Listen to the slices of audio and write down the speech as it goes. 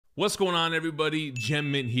What's going on, everybody?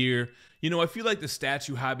 Gem Mint here. You know, I feel like the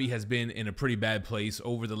statue hobby has been in a pretty bad place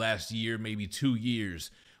over the last year, maybe 2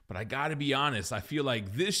 years. But I gotta be honest, I feel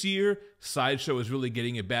like this year, Sideshow is really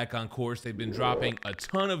getting it back on course. They've been dropping a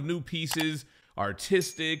ton of new pieces,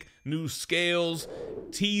 artistic, new scales,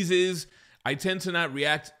 teases. I tend to not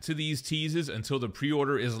react to these teases until the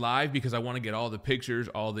pre-order is live because I want to get all the pictures,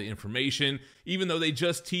 all the information, even though they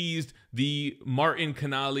just teased the Martin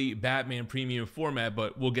Canali Batman premium format,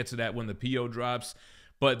 but we'll get to that when the PO drops.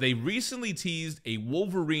 But they recently teased a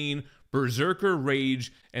Wolverine Berserker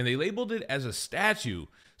Rage, and they labeled it as a statue.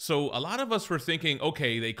 So a lot of us were thinking,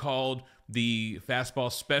 okay, they called the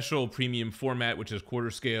Fastball Special premium format, which is quarter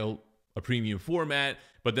scale, a premium format,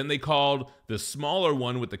 but then they called the smaller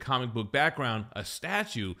one with the comic book background a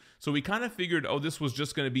statue. So we kind of figured, oh, this was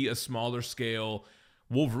just going to be a smaller scale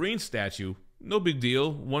Wolverine statue. No big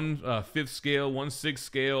deal. 1/5 scale, 1/6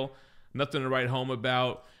 scale, nothing to write home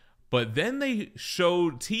about. But then they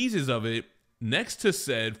showed teases of it next to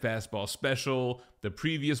said Fastball Special, the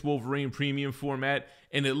previous Wolverine premium format,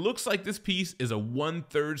 and it looks like this piece is a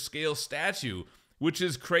 1/3 scale statue, which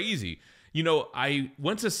is crazy. You know, I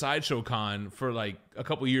went to Sideshow Con for like a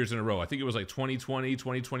couple years in a row. I think it was like 2020,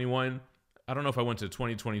 2021. I don't know if I went to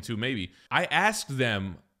 2022, maybe. I asked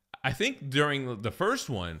them, I think during the first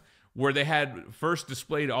one, where they had first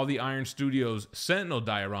displayed all the Iron Studios Sentinel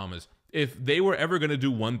dioramas, if they were ever going to do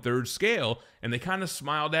 1/3 scale, and they kind of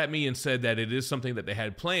smiled at me and said that it is something that they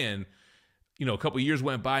had planned. You know, a couple years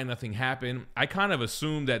went by, nothing happened. I kind of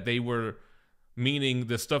assumed that they were meaning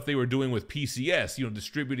the stuff they were doing with PCS, you know,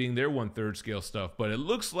 distributing their 1/3 scale stuff. But it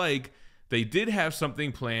looks like they did have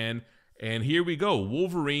something planned, and here we go.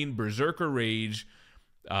 Wolverine Berserker Rage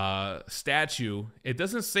statue. It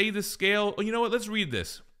doesn't say the scale. Oh, you know what? Let's read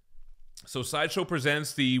this. So Sideshow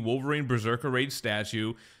presents the Wolverine Berserker Rage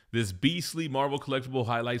statue. This beastly Marvel collectible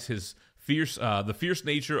highlights his the fierce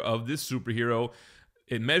nature of this superhero.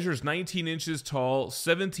 It measures 19 inches tall,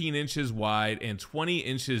 17 inches wide, and 20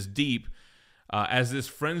 inches deep. As this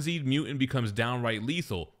frenzied mutant becomes downright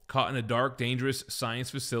lethal. Caught in a dark, dangerous science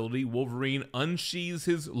facility, Wolverine unsheathes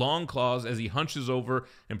his long claws as he hunches over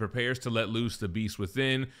and prepares to let loose the beast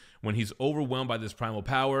within. When he's overwhelmed by this primal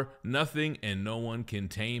power, nothing and no one can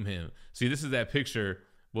tame him. See, this is that picture.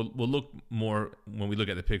 We'll look more when we look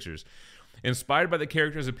at the pictures. Inspired by the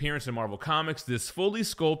character's appearance in Marvel Comics, this fully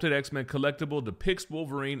sculpted X-Men collectible depicts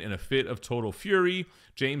Wolverine in a fit of total fury.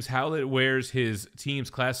 James Howlett wears his team's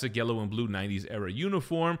classic yellow and blue 90s era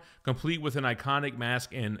uniform, complete with an iconic mask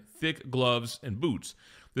and thick gloves and boots.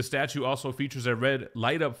 The statue also features a red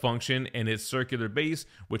light-up function in its circular base,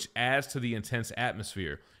 which adds to the intense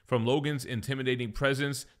atmosphere. From Logan's intimidating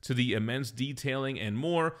presence to the immense detailing and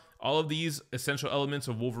more, all of these essential elements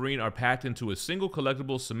of Wolverine are packed into a single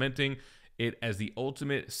collectible, cementing it as the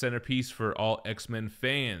ultimate centerpiece for all X-Men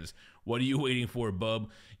fans. What are you waiting for, bub?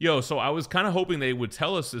 Yo, so I was kind of hoping they would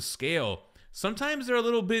tell us the scale. Sometimes they're a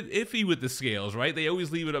little bit iffy with the scales, right? They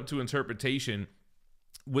always leave it up to interpretation.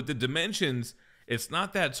 With the dimensions, it's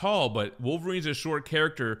not that tall, but Wolverine's a short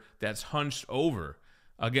character that's hunched over.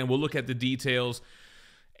 Again, we'll look at the details.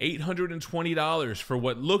 $820 for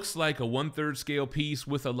what looks like a 1/3 scale piece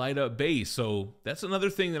with a light up base. So that's another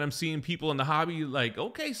thing that I'm seeing people in the hobby like,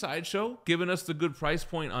 okay, Sideshow, giving us the good price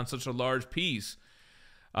point on such a large piece.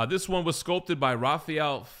 This one was sculpted by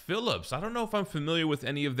Raphael Phillips. I don't know if I'm familiar with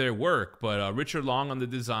any of their work, but Richard Long on the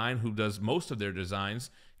design, who does most of their designs.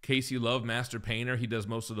 Casey Love, master painter. He does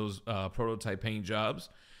most of those prototype paint jobs.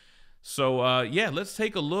 So yeah, let's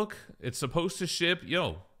take a look. It's supposed to ship,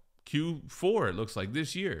 Q4, it looks like,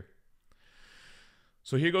 this year.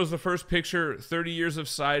 So here goes the first picture. 30 years of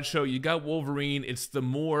Sideshow. You got Wolverine. It's the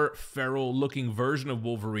more feral looking version of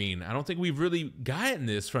Wolverine. I don't think we've really gotten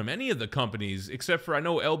this from any of the companies, except for I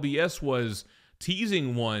know LBS was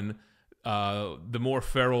teasing one, the more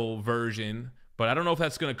feral version, but I don't know if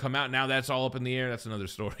that's going to come out now. That's all up in the air. That's another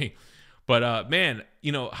story. But man,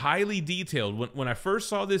 you know, highly detailed. When I first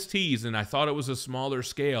saw this tease and I thought it was a smaller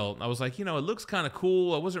scale, I was like, you know, it looks kind of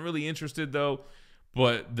cool. I wasn't really interested though,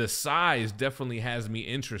 but the size definitely has me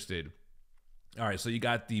interested. All right, so you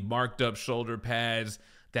got the marked up shoulder pads,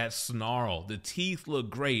 that snarl. The teeth look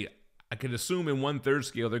great. I could assume in 1/3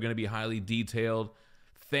 scale they're going to be highly detailed.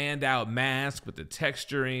 Fanned out mask with the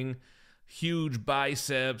texturing, huge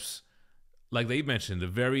biceps. Like they mentioned, the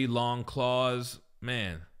very long claws.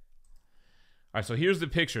 Man. All right, so here's the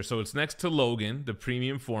picture. So it's next to Logan, the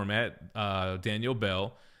premium format, Daniel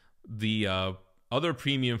Bell. The other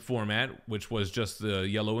premium format, which was just the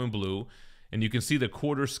yellow and blue. And you can see the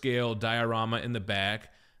quarter scale diorama in the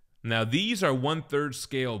back. Now, these are 1/3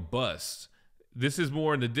 scale busts. This is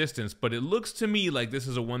more in the distance, but it looks to me like this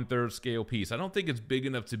is a 1/3 scale piece. I don't think it's big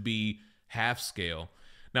enough to be half scale.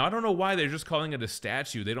 Now, I don't know why they're just calling it a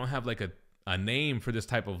statue. They don't have like a name for this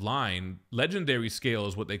type of line. Legendary scale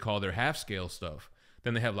is what they call their half scale stuff.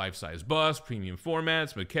 Then they have life-size bust, premium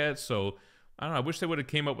formats, maquettes. So I don't know. I wish they would have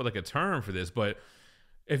came up with like a term for this, but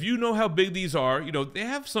if you know how big these are, you know, they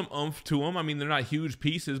have some oomph to them. I mean, they're not huge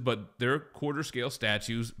pieces, but they're quarter scale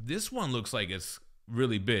statues. This one looks like it's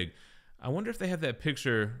really big. I wonder if they have that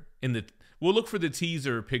picture in the, we'll look for the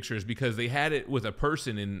teaser pictures because they had it with a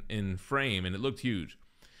person in frame and it looked huge.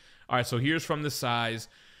 All right, so here's from the size.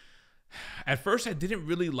 At first, I didn't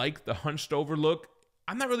really like the hunched over look.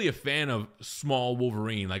 I'm not really a fan of small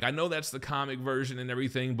Wolverine. Like, I know that's the comic version and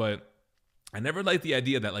everything, but I never liked the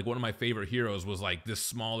idea that like one of my favorite heroes was like this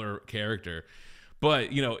smaller character.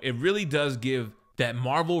 But, you know, it really does give that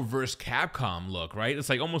Marvel vs. Capcom look, right? It's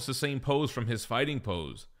like almost the same pose from his fighting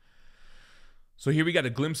pose. So here we got a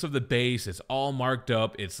glimpse of the base. It's all marked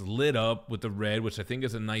up. It's lit up with the red, which I think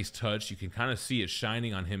is a nice touch. You can kind of see it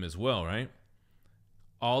shining on him as well, right?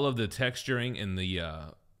 All of the texturing in the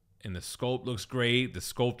sculpt looks great. The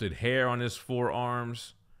sculpted hair on his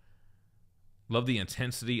forearms. Love the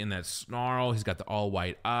intensity in that snarl. He's got the all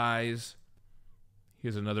white eyes.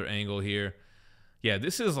 Here's another angle here. Yeah,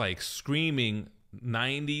 this is like screaming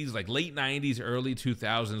 90s, like late 90s, early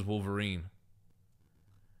 2000s Wolverine.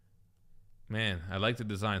 Man, I like the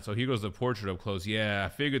design. So here goes the portrait up close. Yeah, I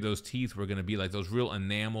figured those teeth were going to be like those real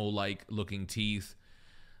enamel-like looking teeth.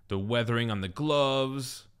 The weathering on the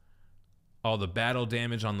gloves. All the battle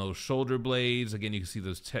damage on those shoulder blades. Again, you can see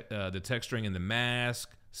those the texturing in the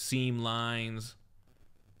mask. Seam lines.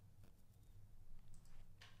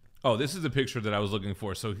 Oh, this is the picture that I was looking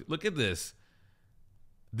for. So look at this.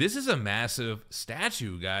 This is a massive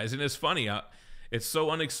statue, guys. And it's funny. It's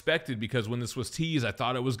so unexpected because when this was teased, I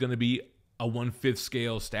thought it was going to be a 1/5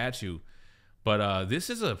 scale statue. But this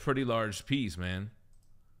is a pretty large piece, man.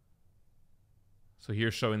 So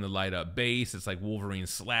here's showing the light up base. It's like Wolverine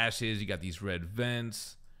slashes. You got these red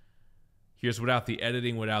vents. Here's without the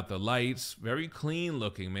editing, without the lights. Very clean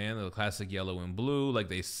looking, man. The classic yellow and blue, like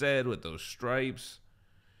they said, with those stripes.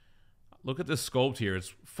 Look at the sculpt here.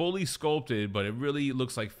 It's fully sculpted, but it really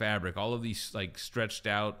looks like fabric. All of these like stretched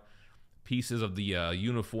out pieces of the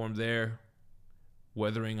uniform there.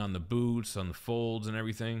 Weathering on the boots, on the folds and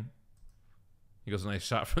everything. He goes a nice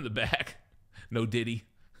shot from the back. No Diddy.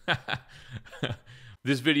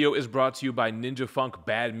 This video is brought to you by Ninja Funk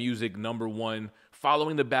Bad Music #1.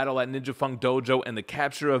 Following the battle at Ninja Funk Dojo and the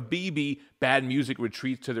capture of BB, Bad Music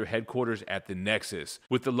retreats to their headquarters at the Nexus.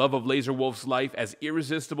 With the love of Laser Wolf's life as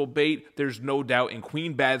irresistible bait, there's no doubt in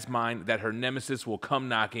Queen Bad's mind that her nemesis will come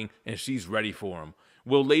knocking and she's ready for him.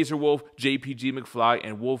 Will Laser Wolf, JPG McFly,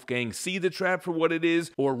 and Wolfgang see the trap for what it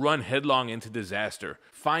is or run headlong into disaster?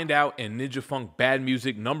 Find out in Ninja Funk Bad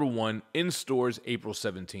Music #1 in stores April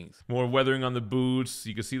 17th. More weathering on the boots.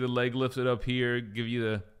 You can see the leg lifted up here, give you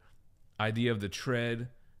the idea of the tread.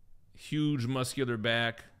 Huge muscular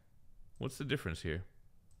back. What's the difference here?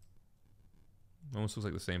 Almost looks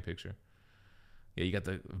like the same picture. Yeah, you got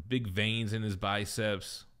the big veins in his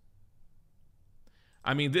biceps.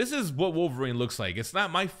 I mean, this is what Wolverine looks like. It's not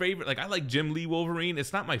my favorite. Like, I like Jim Lee Wolverine.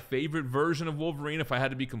 It's not my favorite version of Wolverine, if I had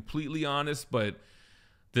to be completely honest. But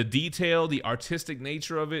the detail, the artistic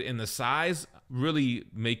nature of it, and the size really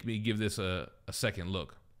make me give this a second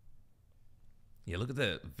look. Yeah, look at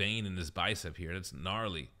that vein in his bicep here. That's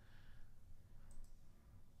gnarly.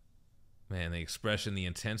 Man, the expression, the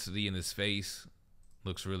intensity in his face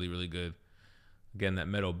looks really, really good. Again, that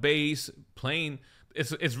metal base, plain.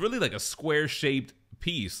 It's really like a square-shaped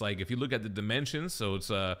piece. Like, if you look at the dimensions, so it's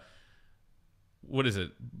what is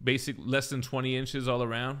it? Basic, less than 20 inches all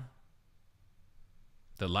around.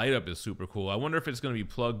 The light up is super cool. I wonder if it's going to be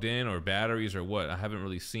plugged in or batteries or what. I haven't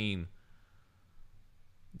really seen.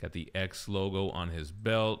 Got the X logo on his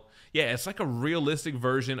belt. Yeah, it's like a realistic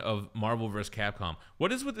version of Marvel vs. Capcom.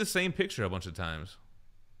 What is with the same picture a bunch of times?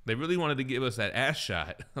 They really wanted to give us that ass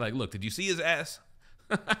shot. Like, look, did you see his ass?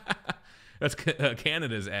 That's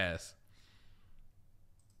Canada's ass.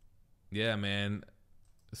 Yeah, man.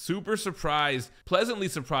 Super surprised, pleasantly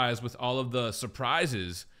surprised with all of the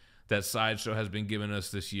surprises that Sideshow has been giving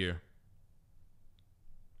us this year.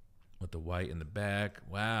 With the white in the back.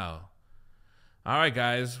 Wow. All right,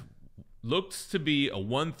 guys. Looks to be a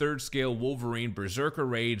 1/3 scale Wolverine Berserker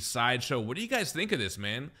Rage Sideshow. What do you guys think of this,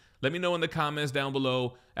 man? Let me know in the comments down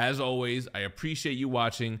below. As always, I appreciate you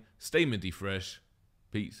watching. Stay minty fresh.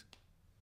 Peace.